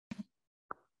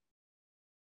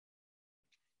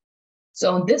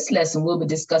So in this lesson, we'll be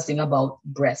discussing about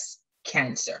breast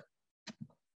cancer.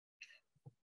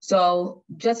 So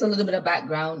just a little bit of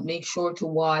background, make sure to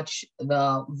watch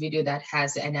the video that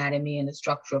has the anatomy and the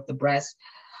structure of the breast,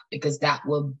 because that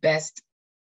will best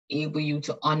enable you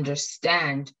to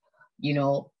understand,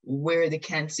 where the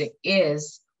cancer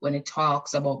is when it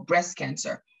talks about breast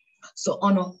cancer. So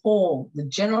on a whole, the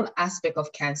general aspect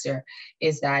of cancer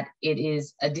is that it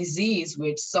is a disease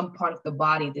which some part of the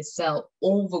body, the cell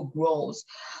overgrows.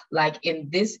 Like in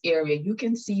this area, you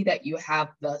can see that you have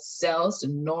the cells, the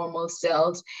normal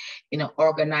cells in an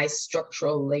organized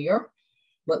structural layer.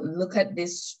 But look at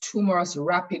this tumorous,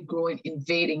 rapid growing,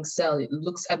 invading cell. It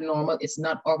looks abnormal. It's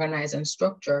not organized and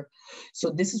structured.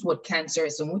 So this is what cancer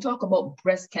is. So when we talk about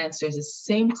breast cancer, it's the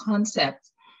same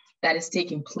concept that is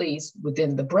taking place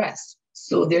within the breast.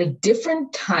 So there are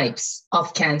different types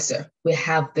of cancer. We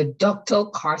have the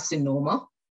ductal carcinoma.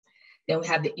 Then we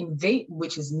have the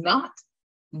which is not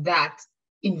that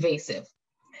invasive.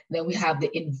 Then we have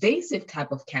the invasive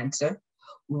type of cancer,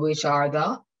 which are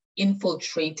the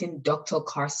infiltrating ductal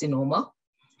carcinoma,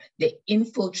 the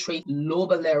infiltrate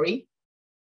lobulary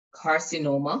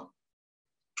carcinoma,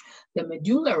 the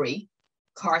medullary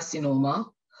carcinoma,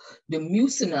 the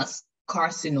mucinous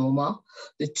carcinoma,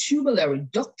 the tubulary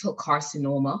ductal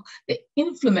carcinoma, the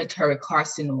inflammatory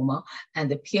carcinoma, and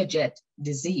the Piaget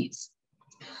disease.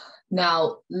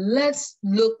 Now, let's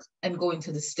look and go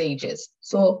into the stages.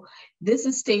 So this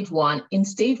is stage 1. In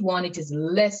stage 1, it is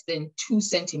less than 2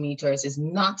 centimeters, is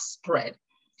not spread.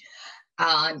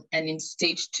 And in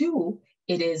stage 2,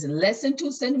 it is less than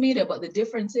 2 centimeters, but the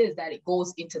difference is that it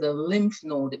goes into the lymph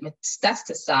node, it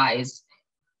metastasizes,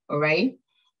 all right?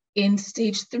 In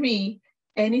stage 3,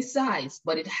 any size,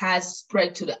 but it has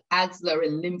spread to the axillary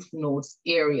lymph nodes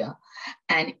area.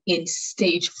 And in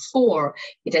stage 4,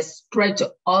 it has spread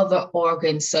to other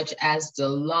organs such as the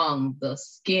lung, the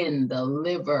skin, the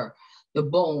liver, the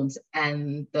bones,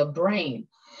 and the brain.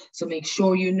 So make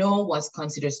sure you know what's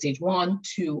considered stage 1,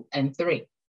 2, and 3.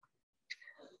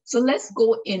 So let's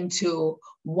go into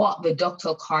what the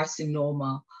ductal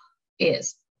carcinoma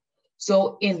is.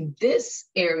 So in this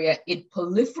area, it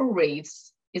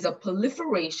is a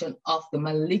proliferation of the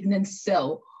malignant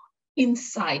cell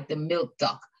inside the milk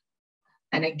duct.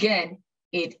 And again,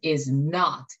 it is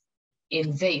not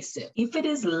invasive. If it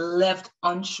is left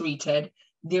untreated,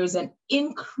 there's an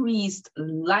increased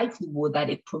likelihood that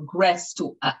it progresses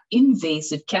to an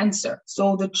invasive cancer.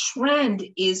 So the trend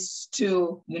is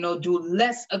to, do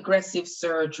less aggressive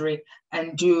surgery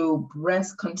and do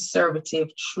breast conservative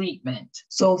treatment.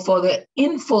 So for the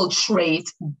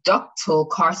infiltrate ductal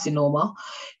carcinoma,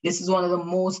 this is one of the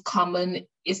most common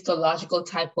histological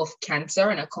type of cancer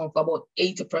and account for about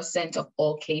 80% of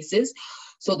all cases.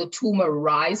 So the tumor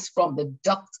rises from the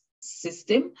duct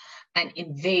system and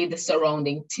invade the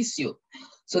surrounding tissue.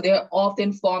 So they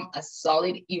often form a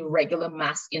solid irregular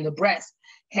mass in the breast.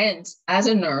 Hence, as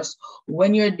a nurse,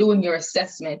 when you're doing your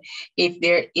assessment, if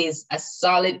there is a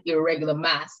solid irregular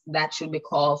mass, that should be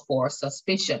called for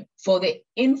suspicion. For the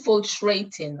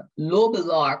infiltrating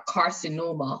lobular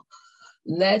carcinoma,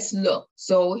 let's look.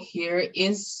 So here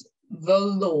is the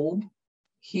lobe,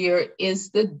 here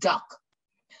is the duct.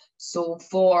 So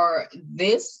for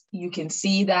this, you can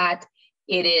see that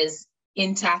it is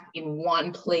intact in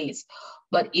one place.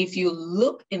 But if you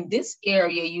look in this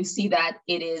area, you see that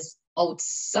it is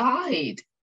outside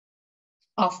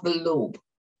of the lobe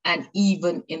and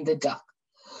even in the duct.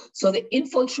 So the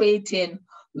infiltrating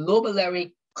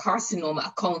lobulary carcinoma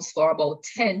accounts for about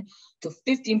 10 to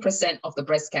 15% of the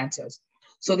breast cancers.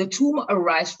 So the tumor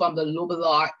arises from the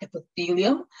lobular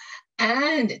epithelium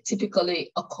and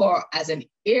typically occur as an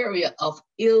area of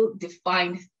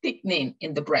ill-defined thickening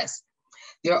in the breast.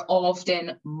 They're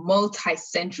often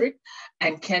multicentric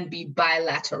and can be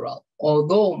bilateral,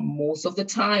 although most of the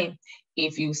time,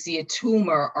 if you see a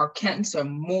tumor or cancer,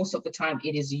 most of the time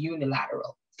it is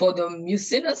unilateral. For the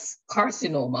mucinous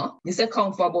carcinoma, this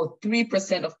accounts for about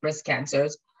 3% of breast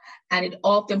cancers, and it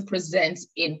often presents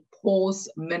in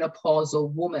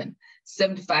post-menopausal women,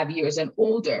 75 years and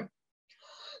older.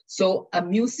 So a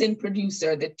mucin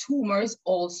producer, the tumor is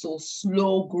also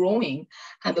slow growing,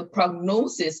 and the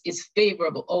prognosis is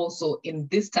favorable also in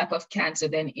this type of cancer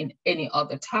than in any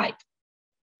other type.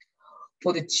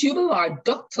 For the tubular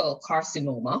ductal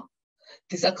carcinoma,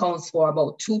 this accounts for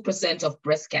about 2% of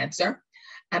breast cancer.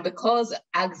 And because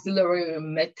axillary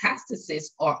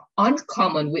metastases are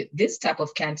uncommon with this type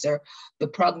of cancer, the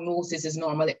prognosis is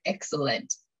normally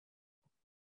excellent.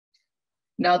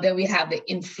 Now then we have the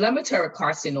inflammatory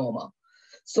carcinoma.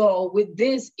 So with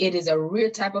this, it is a rare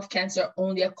type of cancer,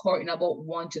 only occurring about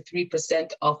 1 to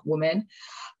 3% of women.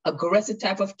 Aggressive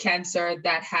type of cancer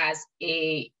that has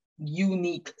a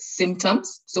unique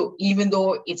symptoms. So even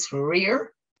though it's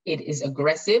rare, it is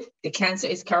aggressive. The cancer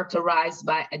is characterized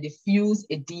by a diffuse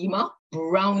edema,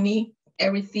 brownie,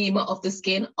 erythema of the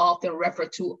skin, often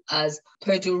referred to as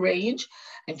perdurage.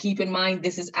 And keep in mind,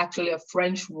 this is actually a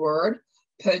French word,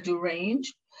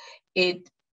 perdurage.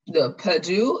 The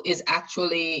perdu is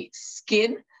actually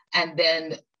skin, and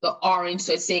then the orange,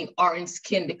 so it's saying orange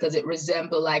skin because it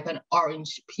resembles like an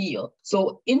orange peel.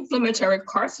 So inflammatory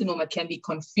carcinoma can be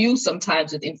confused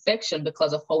sometimes with infection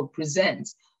because of how it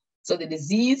presents. So the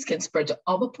disease can spread to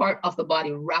other parts of the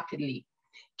body rapidly.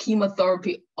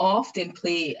 Chemotherapy often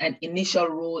play an initial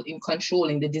role in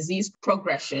controlling the disease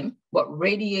progression, but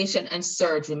radiation and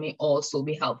surgery may also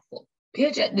be helpful.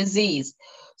 Piaget disease.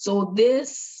 So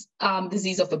this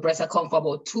disease of the breast accounts for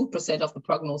about 2% of the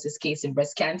prognosis case in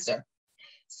breast cancer.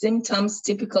 Symptoms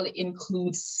typically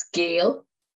include scale,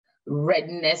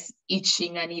 redness,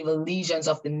 itching, and even lesions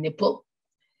of the nipple.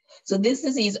 So this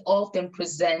disease often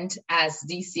presents as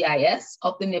DCIS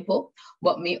of the nipple,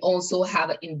 but may also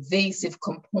have an invasive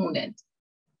component.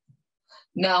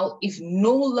 Now, if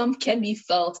no lump can be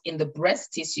felt in the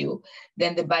breast tissue,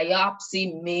 then the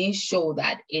biopsy may show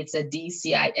that it's a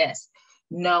DCIS.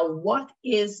 Now, what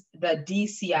is the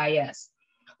DCIS?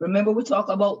 Remember, we talked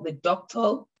about the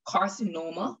ductal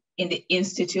carcinoma in the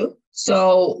institute.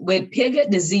 So with Piaget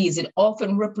disease, it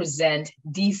often represents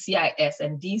DCIS,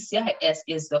 and DCIS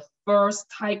is the first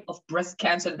type of breast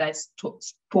cancer that I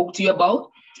spoke to you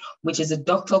about, which is a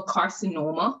ductal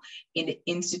carcinoma in the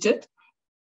institute.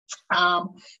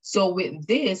 So with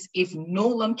this, if no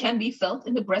lump can be felt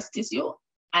in the breast tissue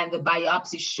and the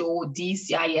biopsy show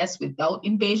DCIS without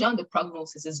invasion, the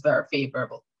prognosis is very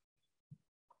favorable.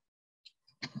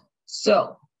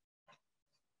 So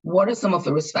what are some of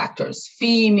the risk factors?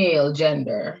 Female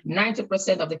gender,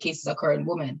 90% of the cases occur in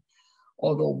women,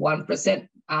 although 1%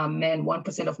 men,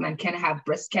 1% of men can have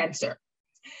breast cancer.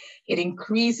 It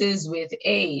increases with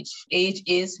age. Age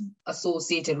is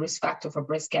associated risk factor for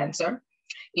breast cancer.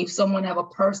 If someone have a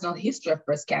personal history of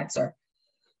breast cancer,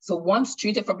 so once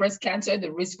treated for breast cancer,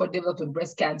 the risk for developing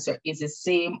breast cancer is the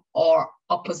same or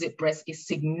opposite breast is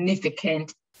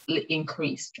significantly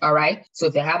increased, all right? So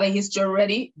if they have a history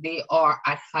already, they are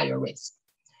at higher risk.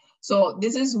 So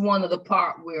this is one of the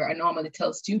part where I normally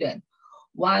tell students,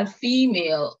 while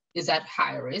female is at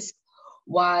high risk,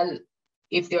 while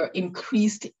if their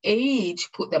increased age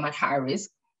put them at high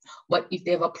risk, but if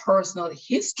they have a personal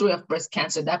history of breast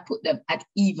cancer, that put them at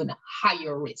even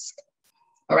higher risk.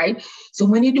 All right. So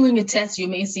when you're doing a test, you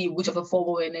may see which of the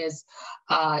following is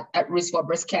at risk for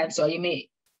breast cancer. You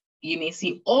may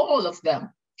see all of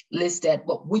them listed,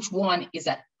 but which one is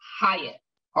at higher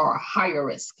or higher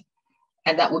risk?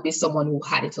 And that would be someone who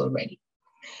had it already.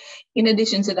 In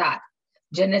addition to that,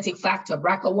 genetic factor,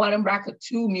 BRCA1 and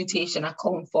BRCA2 mutation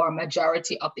account for a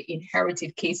majority of the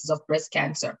inherited cases of breast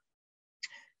cancer.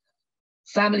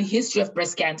 Family history of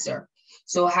breast cancer.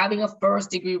 So having a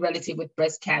first-degree relative with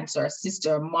breast cancer,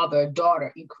 sister, mother,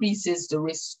 daughter, increases the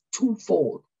risk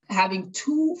twofold. Having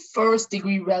 2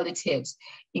 first-degree relatives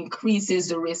increases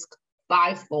the risk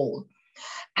 5-fold.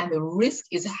 And the risk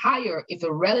is higher if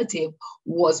the relative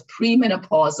was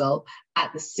premenopausal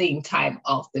at the same time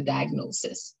of the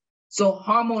diagnosis. So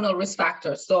hormonal risk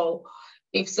factors. So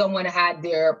if someone had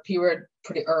their period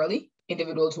pretty early,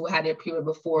 individuals who had their period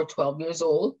before 12 years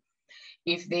old,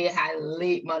 if they had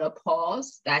late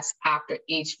menopause, that's after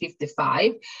age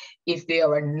 55. If they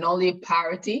are a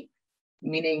nulliparity,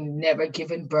 meaning never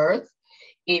given birth.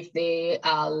 If they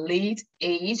are late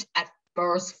age at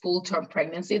first full-term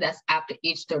pregnancy, that's after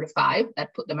age 35,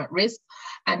 that put them at risk.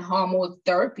 And hormone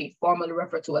therapy, formerly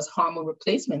referred to as hormone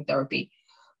replacement therapy,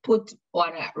 put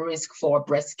one at risk for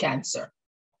breast cancer.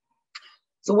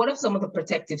 So what are some of the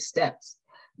protective steps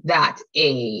that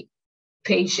a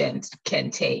patient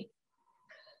can take?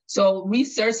 So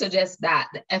research suggests that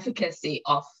the efficacy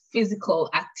of physical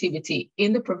activity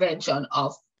in the prevention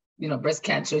of breast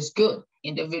cancer is good.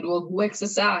 Individuals who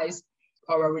exercise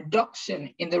or a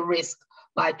reduction in the risk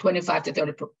by 25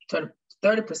 to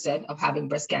 30% of having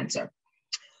breast cancer.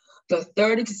 The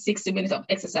 30 to 60 minutes of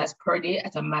exercise per day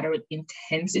at a moderate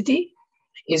intensity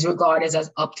is regarded as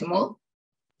optimal.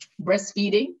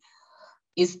 Breastfeeding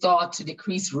is thought to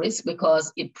decrease risk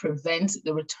because it prevents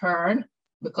the return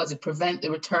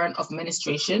of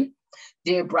menstruation,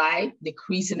 thereby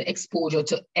decreasing the exposure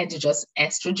to endogenous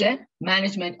estrogen.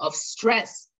 Management of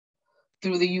stress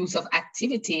through the use of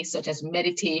activities such as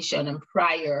meditation and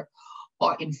prayer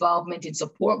or involvement in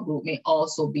support group may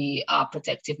also be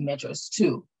protective measures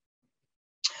too.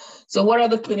 So what are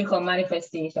the clinical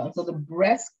manifestations?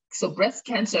 So breast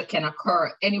cancer can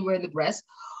occur anywhere in the breast,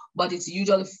 but it's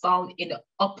usually found in the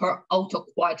upper outer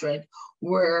quadrant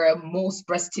where most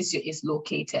breast tissue is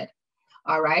located.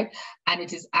 All right. And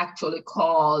it is actually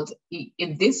called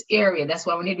in this area. That's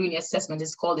why when you're doing the assessment,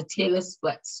 it's called the Taylor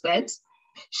Spence.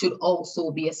 Should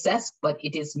also be assessed, but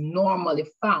it is normally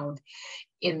found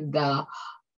in the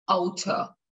outer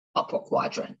upper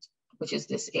quadrant, which is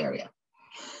this area.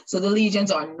 So the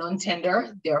lesions are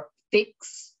non-tender, they're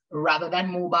fixed rather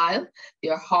than mobile,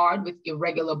 they're hard with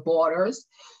irregular borders.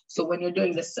 So when you're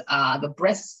doing this, the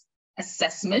breast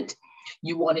assessment,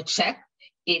 you want to check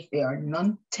if they are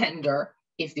non-tender,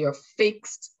 if they're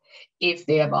fixed, if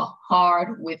they have a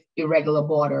hard with irregular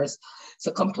borders.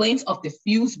 So complaints of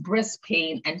diffuse breast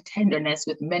pain and tenderness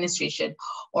with menstruation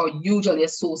are usually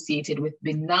associated with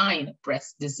benign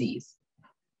breast disease.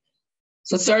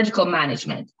 So surgical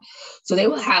management. So they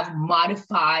will have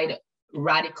modified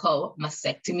radical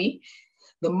mastectomy.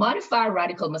 The modified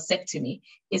radical mastectomy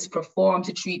is performed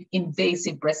to treat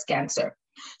invasive breast cancer.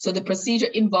 So the procedure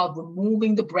involved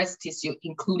removing the breast tissue,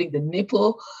 including the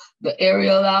nipple, the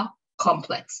areola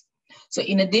complex. So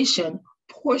in addition,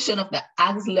 portion of the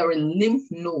axillary lymph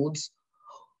nodes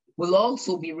will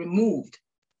also be removed.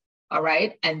 All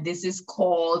right, and this is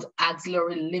called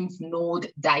axillary lymph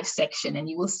node dissection. And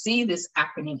you will see this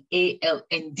acronym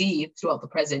ALND throughout the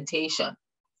presentation.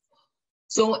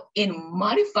 So in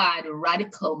modified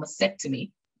radical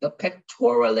mastectomy, the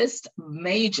pectoralis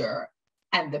major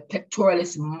and the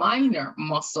pectoralis minor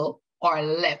muscle are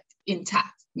left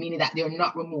intact, meaning that they're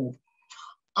not removed.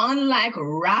 Unlike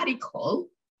radical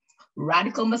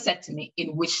mastectomy,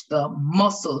 in which the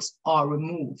muscles are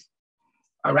removed.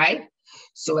 All right.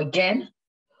 So again,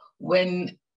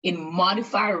 when in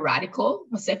modified radical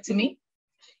mastectomy,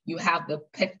 you have the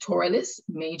pectoralis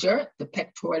major, the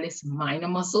pectoralis minor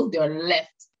muscle, they're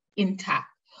left intact.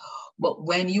 But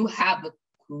when you have the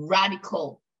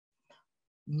radical,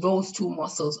 those two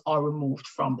muscles are removed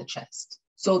from the chest.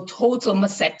 So total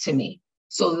mastectomy.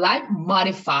 So like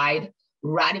modified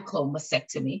radical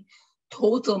mastectomy,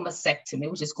 total mastectomy,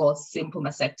 which is called simple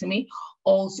mastectomy,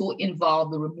 also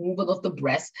involve the removal of the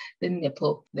breast, the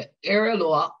nipple, the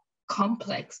areola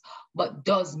complex, but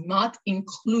does not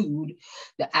include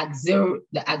the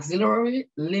axillary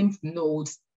lymph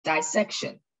nodes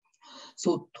dissection.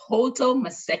 So total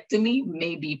mastectomy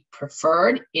may be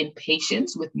preferred in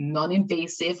patients with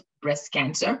non-invasive breast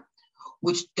cancer,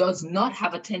 which does not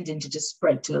have a tendency to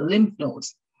spread to the lymph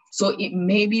nodes. So it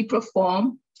may be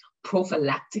performed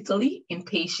prophylactically in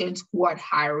patients who are at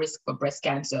high risk for breast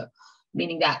cancer,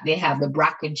 meaning that they have the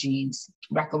BRCA genes,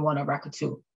 BRCA1 or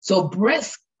BRCA2. So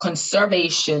breast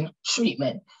conservation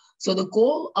treatment. So the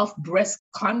goal of breast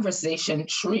conservation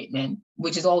treatment,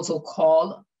 which is also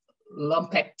called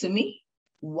lumpectomy,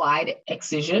 wide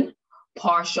excision,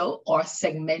 partial or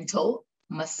segmental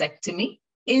mastectomy,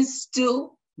 is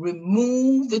to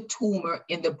remove the tumor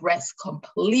in the breast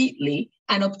completely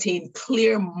and obtain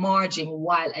clear margin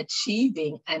while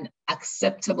achieving an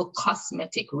acceptable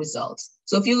cosmetic results.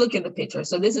 So if you look at the picture,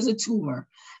 so this is a tumor,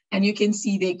 and you can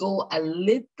see they go a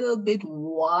little bit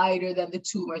wider than the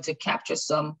tumor to capture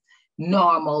some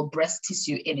normal breast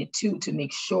tissue in it too, to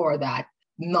make sure that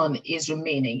none is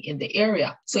remaining in the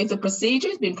area. So if the procedure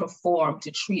has been performed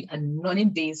to treat a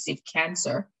non-invasive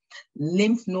cancer,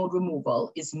 lymph node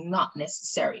removal is not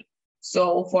necessary.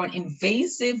 So for an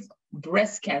invasive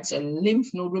breast cancer, lymph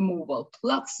node removal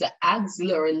plus the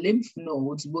axillary lymph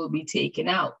nodes will be taken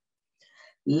out.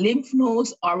 Lymph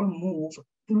nodes are removed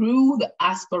through the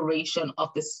aspiration of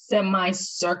the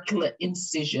semicircular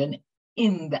incision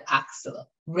in the axilla.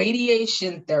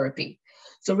 Radiation therapy.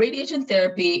 So radiation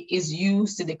therapy is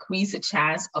used to decrease the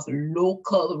chance of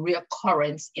local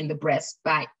reoccurrence in the breast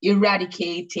by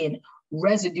eradicating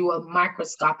residual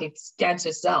microscopic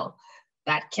cancer cell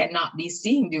that cannot be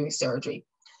seen during surgery.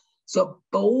 So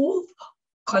both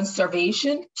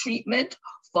conservation treatment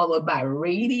followed by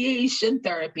radiation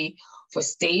therapy for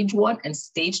stage 1 and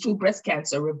stage 2 breast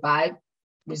cancer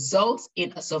results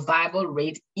in a survival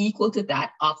rate equal to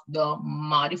that of the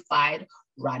modified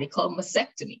radical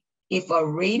mastectomy. If a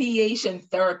radiation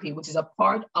therapy, which is a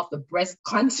part of the breast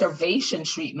conservation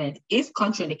treatment, is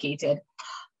contraindicated,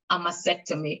 a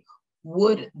mastectomy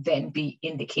would then be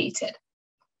indicated.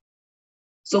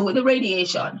 So with the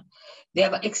radiation, they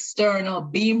have an external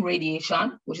beam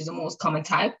radiation, which is the most common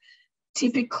type.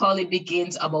 Typically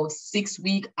begins about 6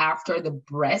 weeks after the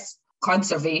breast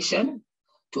conservation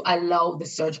to allow the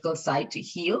surgical site to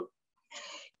heal.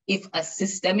 If a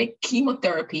systemic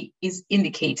chemotherapy is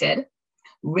indicated,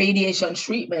 Radiation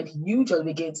treatment usually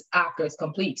begins after it's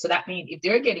complete. So that means if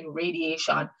they're getting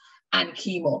radiation and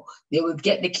chemo, they will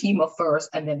get the chemo first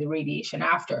and then the radiation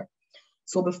after.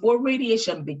 So before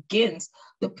radiation begins,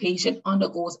 the patient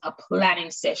undergoes a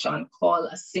planning session called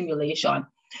a simulation,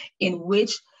 in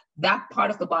which that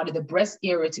part of the body, the breast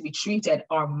area to be treated,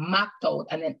 are mapped out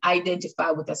and then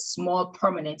identified with a small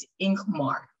permanent ink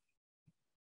mark.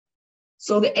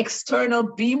 So the external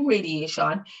beam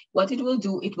radiation, what it will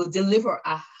do, it will deliver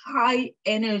a high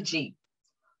energy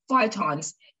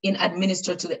photons in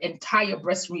administered to the entire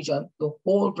breast region, the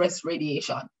whole breast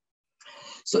radiation.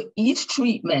 So each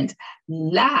treatment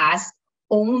lasts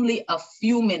only a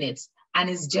few minutes and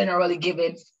is generally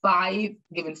given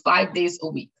 5 days a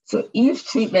week. So each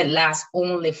treatment lasts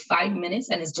only 5 minutes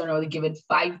and is generally given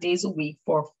 5 days a week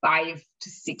for 5 to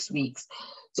 6 weeks.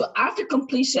 So after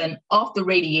completion of the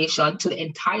radiation to the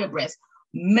entire breast,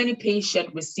 many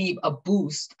patients receive a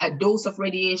boost, a dose of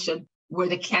radiation where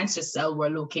the cancer cells were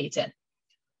located.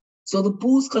 So the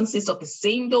boost consists of the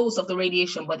same dose of the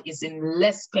radiation, but is in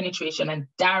less penetration and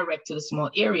direct to the small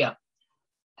area.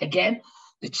 Again,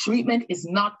 the treatment is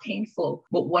not painful,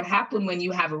 but what happens when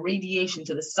you have a radiation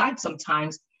to the site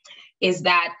sometimes is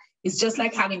that it's just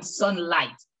like having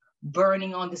sunlight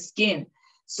burning on the skin.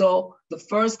 So the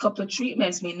first couple of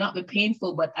treatments may not be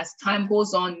painful, but as time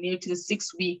goes on, near to the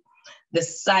 6th week, the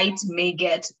site may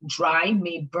get dry,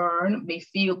 may burn, may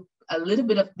feel a little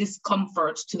bit of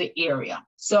discomfort to the area.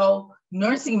 So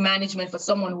nursing management for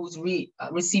someone who's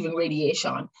receiving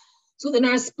radiation. So the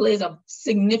nurse plays a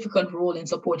significant role in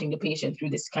supporting the patient through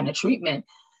this kind of treatment.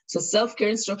 So self-care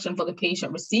instruction for the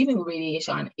patient receiving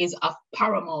radiation is of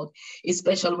paramount,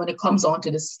 especially when it comes on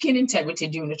to the skin integrity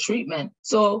during the treatment.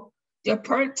 So they're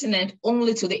pertinent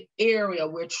only to the area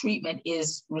where treatment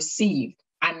is received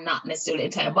and not necessarily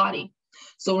the entire body.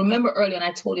 So remember earlier, and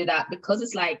I told you that because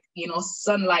it's like,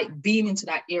 sunlight beaming to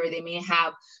that area, they may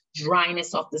have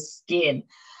dryness of the skin.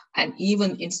 And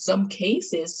even in some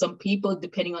cases, some people,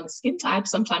 depending on the skin type,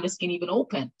 sometimes the skin even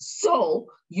open. So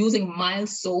using mild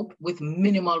soap with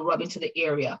minimal rubbing to the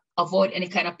area. Avoid any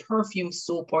kind of perfume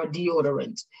soap or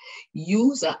deodorant.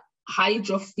 Use a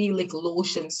hydrophilic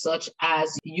lotion such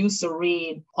as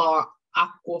Eucerin or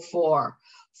Aquaphor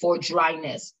for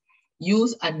dryness.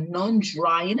 Use a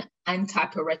non-drying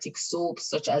antipyretic soap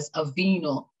such as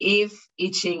Aveeno if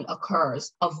itching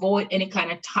occurs. Avoid any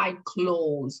kind of tight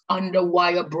clothes,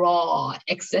 underwire bra,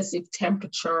 excessive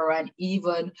temperature, and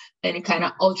even any kind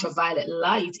of ultraviolet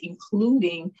light,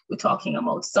 including, we're talking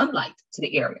about sunlight to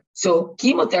the area. So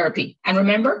chemotherapy, and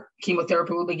remember,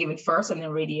 chemotherapy will be given first and then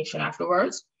radiation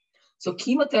afterwards. So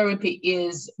chemotherapy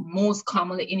is most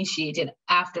commonly initiated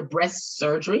after breast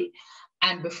surgery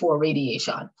and before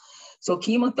radiation. So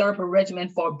chemotherapy regimen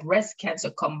for breast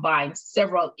cancer combines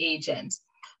several agents,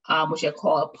 which are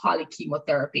called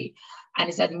polychemotherapy, and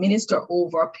is administered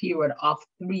over a period of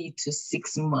 3 to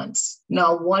 6 months.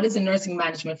 Now, what is the nursing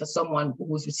management for someone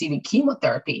who's receiving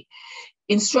chemotherapy?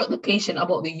 Instruct the patient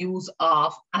about the use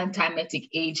of antiemetic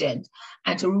agent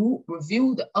and to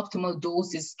review the optimal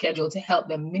doses schedule to help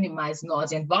them minimize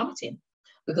nausea and vomiting.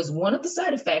 Because one of the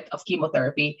side effects of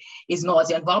chemotherapy is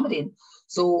nausea and vomiting.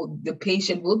 So the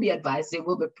patient will be advised, they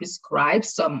will be prescribed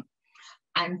some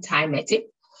antiemetic,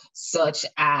 such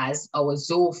as our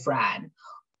Zofran.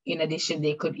 In addition,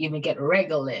 they could even get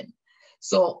Regolin.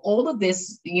 So all of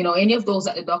this, any of those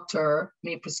that the doctor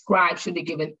may prescribe should be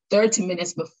given 30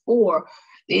 minutes before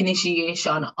the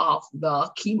initiation of the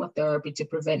chemotherapy to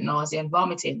prevent nausea and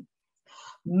vomiting.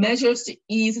 Measures to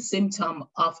ease the symptom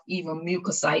of even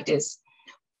mucositis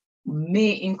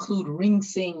may include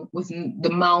rinsing with the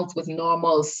mouth with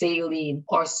normal saline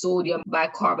or sodium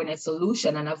bicarbonate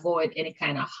solution and avoid any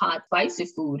kind of hot, spicy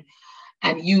food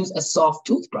and use a soft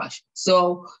toothbrush.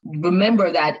 So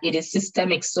remember that it is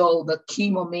systemic, so the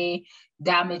chemo may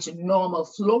damage normal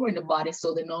flow in the body,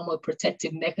 so the normal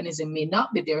protective mechanism may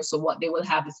not be there. So what they will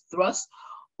have is thrush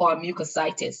or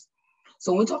mucositis.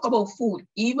 So when we talk about food,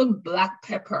 even black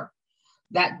pepper,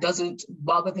 that doesn't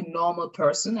bother the normal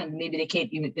person, and maybe they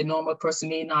can't even, the normal person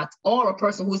may not, or a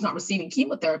person who's not receiving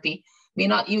chemotherapy may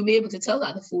not even be able to tell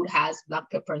that the food has black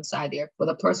pepper inside there. For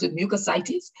the person with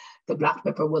mucositis, the black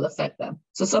pepper will affect them.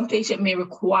 So some patient may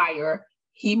require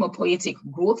hemopoietic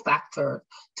growth factor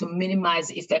to minimize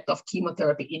the effect of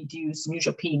chemotherapy-induced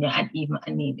neutropenia and even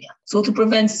anemia. So to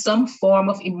prevent some form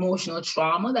of emotional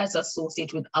trauma that's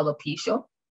associated with alopecia,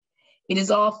 it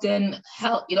often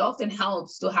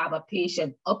helps to have a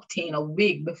patient obtain a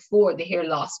wig before the hair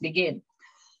loss begins.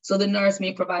 So the nurse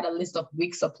may provide a list of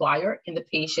wig supplier in the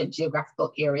patient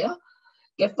geographical area.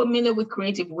 Get familiar with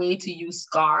creative way to use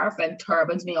scarf, and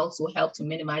turbans may also help to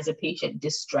minimize the patient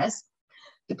distress.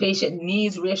 The patient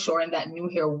needs reassuring that new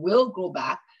hair will grow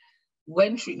back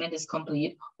when treatment is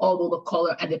complete, although the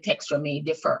color and the texture may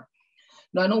differ.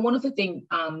 Now, I know one of the things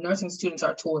nursing students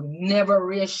are told, never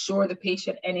reassure the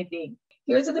patient anything.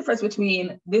 Here's the difference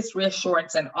between this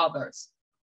reassurance and others.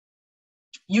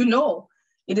 You know,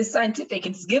 it is scientific,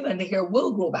 it's given, the hair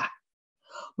will grow back.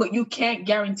 But you can't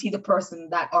guarantee the person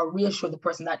that, or reassure the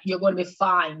person that you're going to be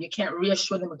fine. You can't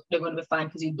reassure them they're going to be fine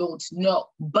because you don't know.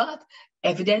 But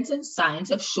evidence and science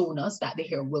have shown us that the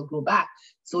hair will grow back.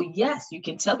 So yes, you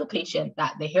can tell the patient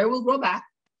that the hair will grow back,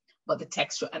 but the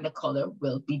texture and the color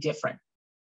will be different.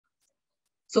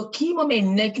 So chemo may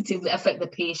negatively affect the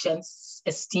patient's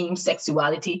esteem,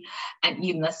 sexuality, and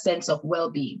even a sense of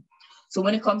well-being. So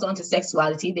when it comes on to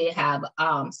sexuality, they have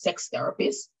sex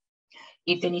therapists.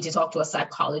 If they need to talk to a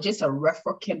psychologist, a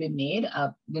referral can be made.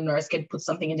 The nurse can put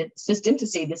something in the system to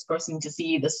say this person to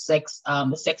see the sex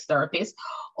therapist,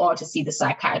 or to see the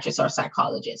psychiatrist or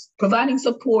psychologist. Providing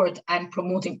support and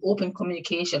promoting open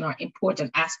communication are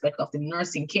important aspects of the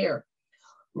nursing care.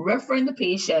 Referring the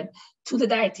patient to the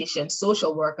dietitian,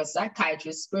 social worker,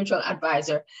 psychiatrist, spiritual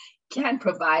advisor can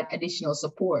provide additional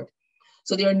support.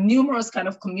 So there are numerous kind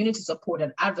of community support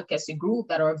and advocacy groups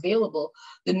that are available.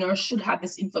 The nurse should have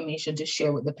this information to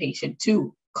share with the patient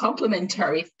too.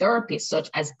 Complementary therapies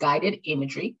such as guided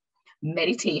imagery,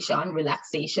 meditation,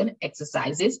 relaxation,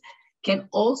 exercises can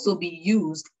also be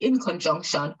used in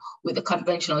conjunction with the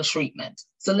conventional treatment.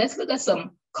 So let's look at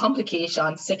some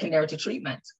complications secondary to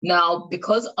treatment. Now,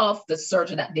 because of the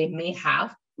surgery that they may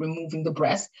have, removing the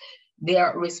breast, they are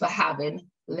at risk for having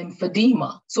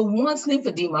lymphedema. So once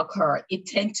lymphedema occurs, it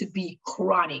tends to be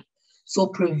chronic. So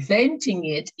preventing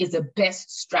it is the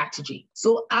best strategy.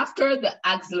 So after the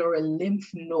axillary lymph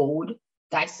node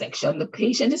dissection, the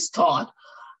patient is taught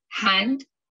hand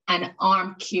and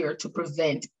arm care to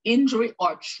prevent injury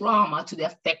or trauma to the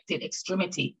affected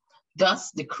extremity,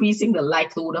 thus decreasing the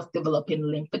likelihood of developing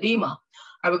lymphedema.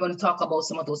 And we're going to talk about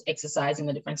some of those exercises in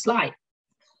a different slide.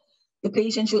 The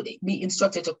patient should be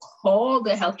instructed to call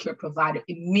the healthcare provider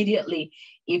immediately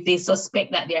if they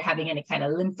suspect that they're having any kind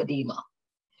of lymphedema.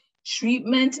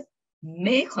 Treatment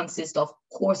may consist of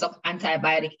course of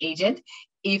antibiotic agent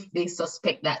if they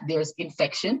suspect that there's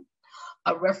infection.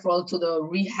 A referral to the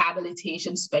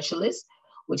rehabilitation specialist,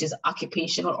 which is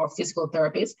occupational or physical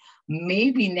therapist, may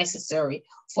be necessary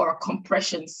for a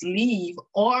compression sleeve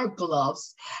or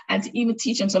gloves, and to even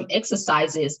teach them some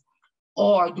exercises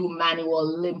or do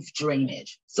manual lymph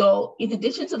drainage. So in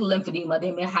addition to the lymphedema,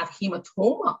 they may have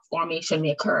hematoma formation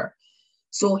may occur.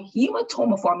 So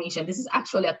hematoma formation, this is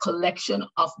actually a collection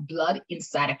of blood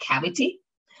inside a cavity,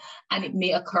 and it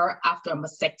may occur after a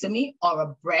mastectomy or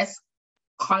a breast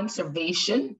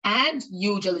conservation, and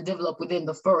usually develop within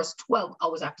the first 12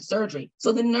 hours after surgery.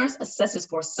 So the nurse assesses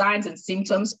for signs and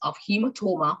symptoms of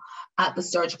hematoma at the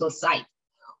surgical site,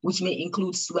 which may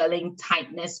include swelling,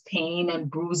 tightness, pain, and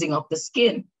bruising of the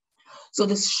skin. So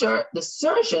the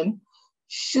surgeon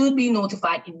should be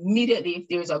notified immediately if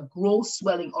there's a gross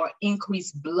swelling or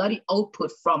increased bloody output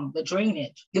from the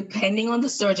drainage. Depending on the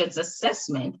surgeon's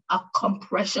assessment, a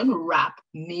compression wrap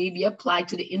may be applied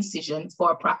to the incision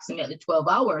for approximately 12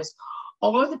 hours,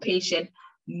 or the patient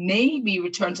may be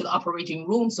returned to the operating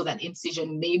room so that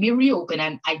incision may be reopened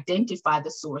and identify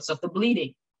the source of the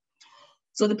bleeding.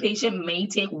 So the patient may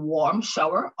take warm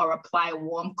shower or apply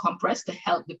warm compress to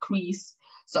help increase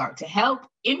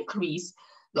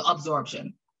the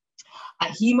absorption. A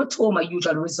hematoma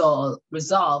usually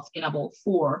resolve in about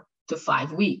 4 to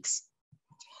 5 weeks.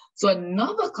 So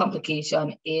another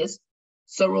complication is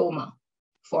seroma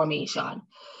formation.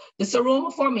 The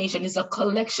seroma formation is a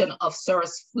collection of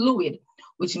serous fluid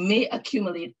which may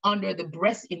accumulate under the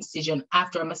breast incision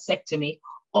after a mastectomy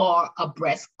or a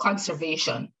breast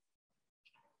conservation.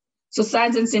 So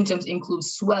signs and symptoms include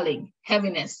swelling,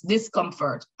 heaviness,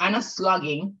 discomfort, and a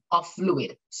slugging of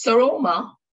fluid.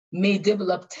 Seroma may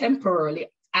develop temporarily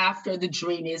after the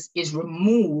drainage is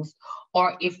removed,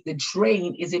 or if the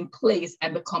drain is in place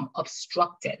and become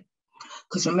obstructed.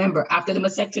 Because remember, after the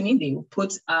mastectomy, they will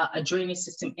put a drainage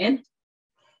system in.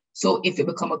 So if it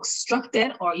becomes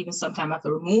obstructed, or even sometime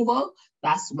after removal,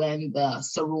 that's when the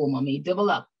seroma may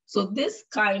develop. So this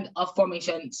kind of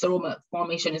formation, seroma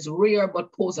formation, is rare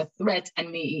but pose a threat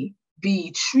and may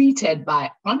be treated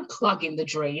by unclogging the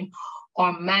drain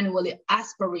or manually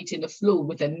aspirating the fluid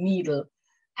with a needle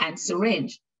and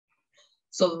syringe.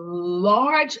 So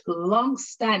large,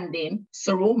 long-standing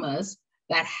seromas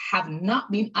that have not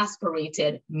been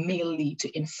aspirated may lead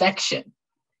to infection.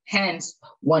 Hence,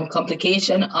 one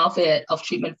complication of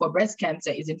treatment for breast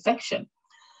cancer is infection.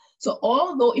 So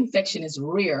although infection is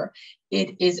rare,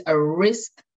 it is a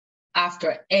risk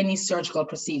after any surgical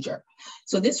procedure.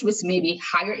 So this risk may be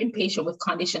higher in patients with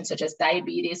conditions such as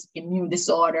diabetes, immune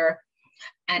disorder,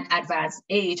 and advanced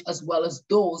age, as well as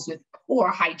those with poor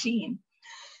hygiene.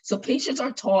 So patients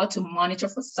are taught to monitor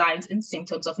for signs and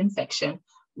symptoms of infection,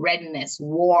 redness,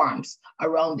 warmth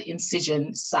around the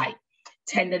incision site,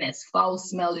 tenderness, foul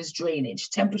smell is drainage,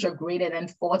 temperature greater than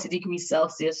 40 degrees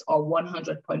Celsius or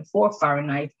 100.4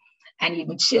 Fahrenheit, and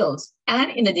even chills. And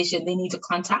in addition, they need to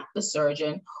contact the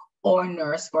surgeon or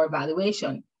nurse for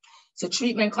evaluation. So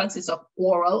treatment consists of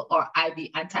oral or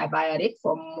IV antibiotic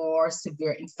for more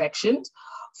severe infections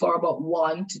for about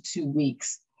 1 to 2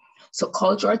 weeks. So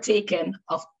culture are taken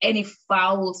of any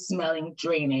foul smelling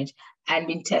drainage and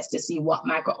been tested to see what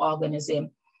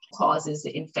microorganism causes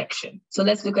the infection. So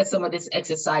let's look at some of these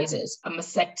exercises. A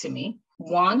mastectomy.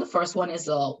 The first one is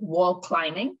a wall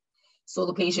climbing. So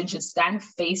the patient should stand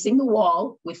facing the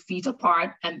wall with feet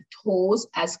apart and toes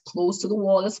as close to the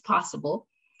wall as possible.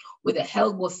 With the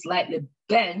elbow slightly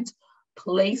bent,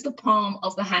 place the palm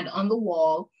of the hand on the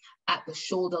wall at the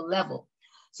shoulder level.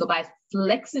 So by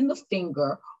flexing the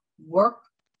finger, work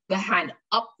the hand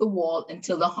up the wall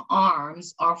until the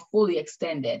arms are fully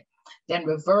extended. Then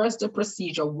reverse the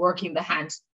procedure, working the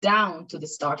hands down to the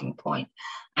starting point.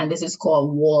 And this is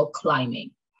called wall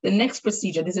climbing. The next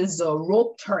procedure, this is a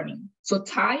rope turning. So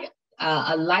tie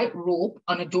a light rope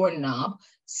on a doorknob,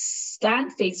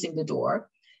 stand facing the door,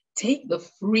 take the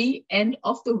free end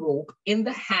of the rope in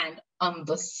the hand on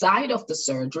the side of the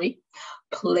surgery,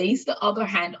 place the other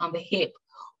hand on the hip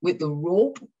with the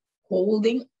rope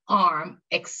holding arm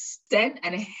extend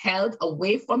and held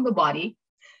away from the body,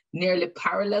 nearly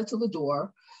parallel to the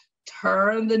door,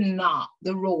 turn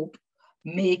the rope,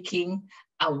 making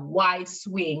a wide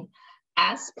swing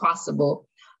as possible.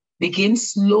 Begin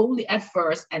slowly at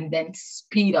first and then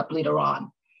speed up later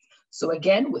on. So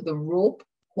again, with the rope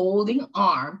holding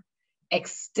arm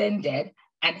extended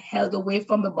and held away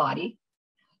from the body,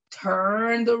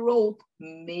 turn the rope,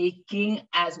 making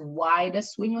as wide a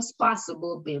swing as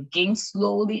possible. Begin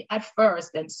slowly at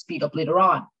first, then speed up later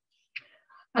on.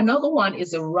 Another one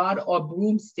is a rod or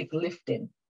broomstick lifting.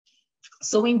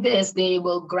 So in this, they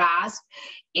will grasp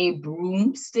a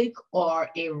broomstick or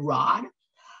a rod.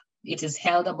 It is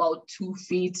held about 2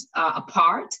 feet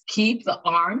apart. Keep the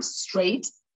arms straight,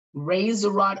 raise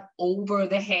the rod over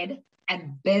the head,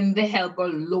 and bend the elbow,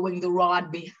 lowering the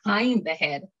rod behind the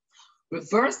head.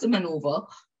 Reverse the maneuver,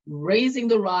 raising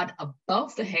the rod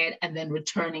above the head and then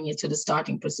returning it to the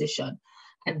starting position.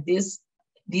 And these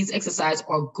exercises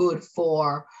are good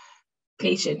for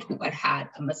patients who had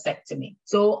a mastectomy.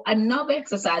 So another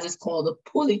exercise is called the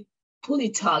pulley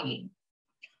tugging.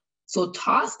 So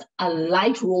toss a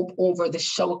light rope over the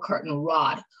shower curtain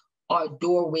rod or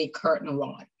doorway curtain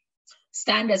rod.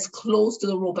 Stand as close to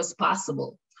the rope as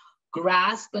possible.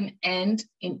 Grasp an end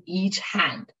in each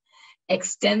hand.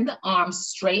 Extend the arms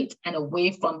straight and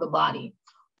away from the body.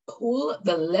 Pull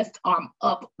the left arm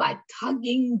up by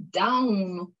tugging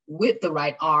down with the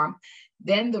right arm,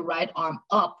 then the right arm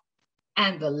up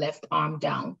and the left arm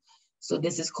down. So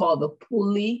this is called the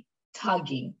pulley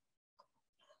tugging.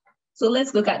 So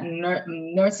let's look at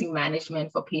nursing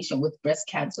management for patients with breast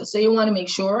cancer. So you want to make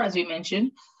sure, as we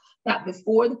mentioned, that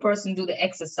before the person do the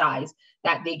exercise,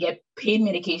 that they get pain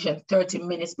medication 30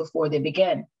 minutes before they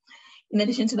begin. In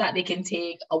addition to that, they can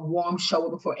take a warm shower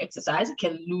before exercise. It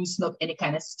can loosen up any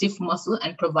kind of stiff muscle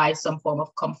and provide some form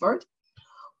of comfort.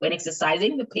 When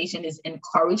exercising, the patient is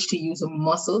encouraged to use the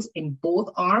muscles in both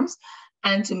arms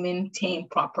and to maintain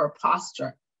proper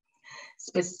posture.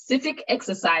 Specific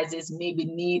exercises may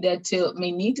need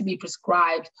to be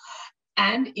prescribed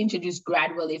and introduced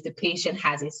gradually if the patient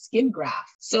has a skin graft.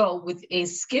 So with a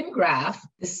skin graft,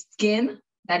 the skin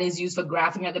that is used for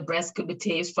grafting at the breast could be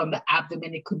taken from the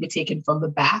abdomen, it could be taken from the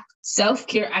back.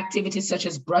 Self-care activities such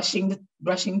as brushing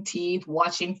teeth,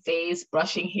 washing face,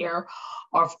 brushing hair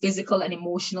are physical and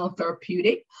emotional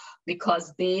therapeutic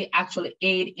because they actually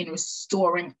aid in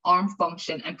restoring arm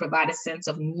function and provide a sense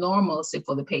of normalcy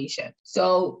for the patient.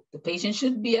 So the patient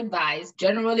should be advised,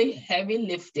 generally heavy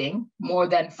lifting, more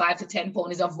than 5 to 10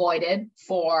 pounds is avoided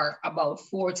for about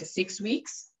 4 to 6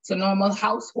 weeks. So normal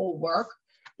household work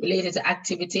related to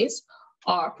activities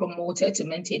are promoted to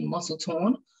maintain muscle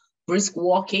tone. Brisk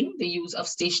walking, the use of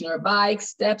stationary bikes,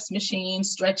 steps,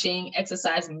 machines, stretching,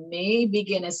 exercise may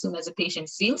begin as soon as the patient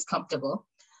feels comfortable.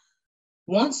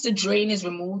 Once the drain is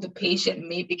removed, the patient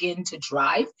may begin to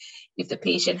drive if the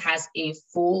patient has a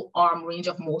full arm range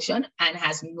of motion and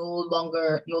has no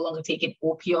longer taken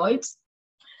opioids.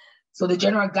 So the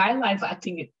general guideline for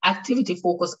activity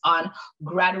focus on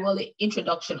gradual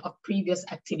introduction of previous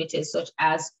activities such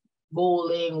as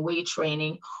bowling, weight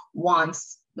training,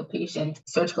 once the patient's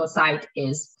surgical site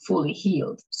is fully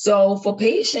healed. So for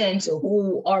patients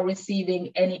who are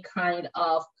receiving any kind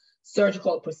of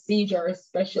surgical procedure,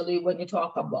 especially when you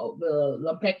talk about the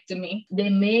lumpectomy, they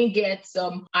may get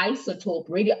some isotope,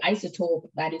 radioisotope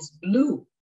that is blue.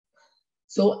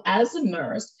 So as a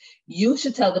nurse, you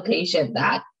should tell the patient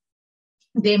that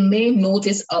they may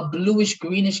notice a bluish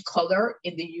greenish color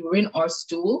in the urine or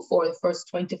stool for the first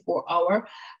 24 hours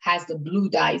as the blue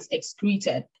dye is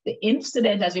excreted. The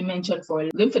incident, as we mentioned, for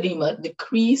lymphedema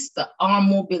decrease the arm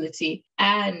mobility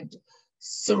and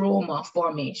seroma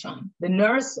formation. The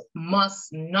nurse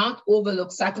must not overlook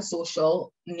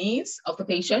psychosocial needs of the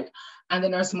patient, and the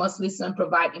nurse must listen and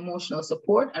provide emotional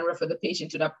support and refer the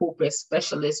patient to the appropriate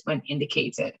specialist when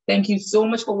indicated. Thank you so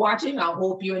much for watching. I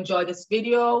hope you enjoyed this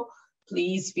video.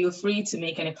 Please feel free to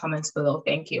make any comments below.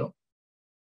 Thank you.